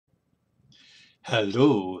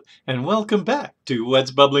Hello, and welcome back to What's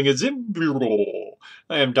Bubbling at ZIM.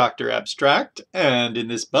 I am Dr. Abstract, and in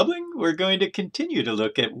this bubbling, we're going to continue to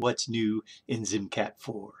look at what's new in ZimCat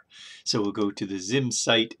 4. So we'll go to the ZIM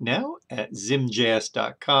site now at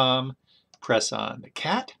zimjs.com, press on the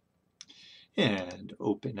cat, and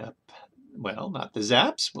open up, well, not the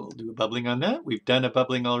zaps. We'll do a bubbling on that. We've done a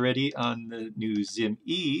bubbling already on the new ZIM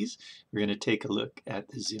E's. We're going to take a look at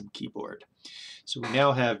the ZIM keyboard. So we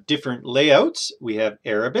now have different layouts. We have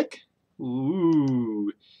Arabic,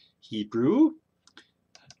 Hebrew,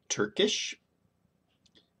 Turkish,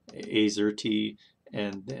 Azerty,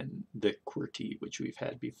 and then the QWERTY, which we've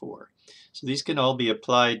had before. So these can all be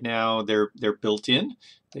applied now. They're built in.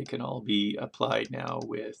 They can all be applied now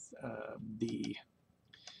with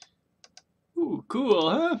cool,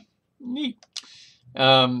 huh? Neat.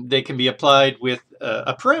 They can be applied with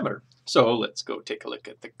a parameter. So let's go take a look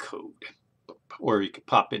at the code. Or you could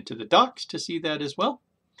pop into the docs to see that as well.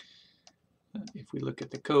 If we look at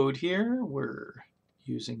the code here, we're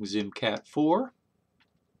using ZimCat 4.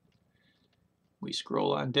 We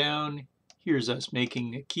scroll on down. Here's us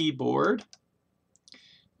making a keyboard.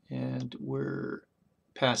 And we're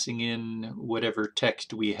passing in whatever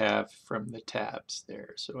text we have from the tabs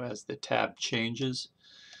there. So as the tab changes,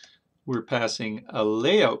 we're passing a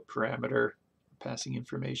layout parameter, passing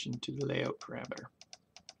information to the layout parameter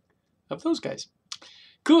of those guys.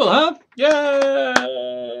 Cool, huh? Yay!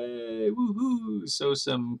 Woohoo! So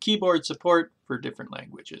some keyboard support for different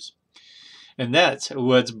languages. And that's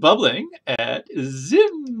what's bubbling at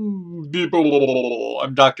ZIM.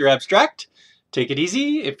 I'm Dr. Abstract. Take it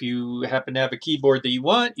easy. If you happen to have a keyboard that you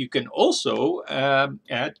want, you can also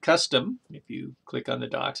add custom. If you click on the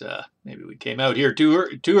docs, maybe we came out here too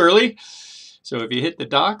early. So if you hit the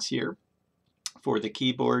docs here for the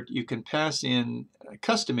keyboard, you can pass in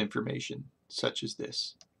custom information such as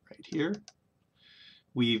this right here.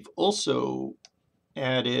 We've also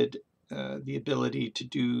added the ability to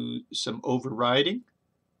do some overriding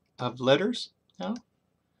of letters now.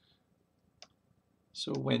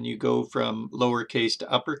 So when you go from lowercase to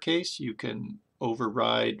uppercase, you can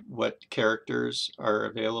override what characters are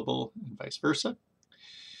available and vice versa.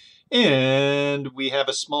 And we have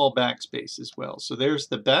a small backspace as well. So there's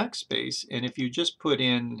the backspace, and if you just put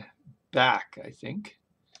in back, I think,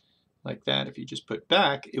 like that, if you just put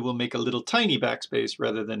back, it will make a little tiny backspace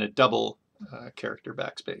rather than a double character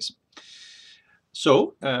backspace.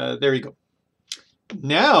 So there you go.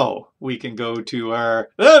 Now we can go to our,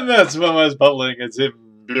 and that's what was bubbling at ZIM.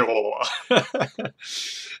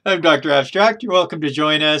 I'm Dr. Abstract. You're welcome to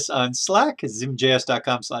join us on Slack at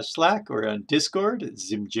zimjs.com/Slack or on Discord at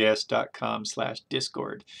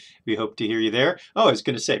zimjs.com/Discord. We hope to hear you there. Oh, I was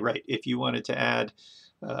going to say, right, if you wanted to add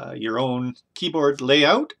your own keyboard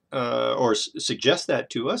layout or suggest that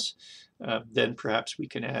to us, then perhaps we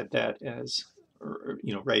can add that as,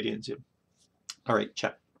 right in ZIM. All right,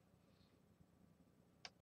 chat.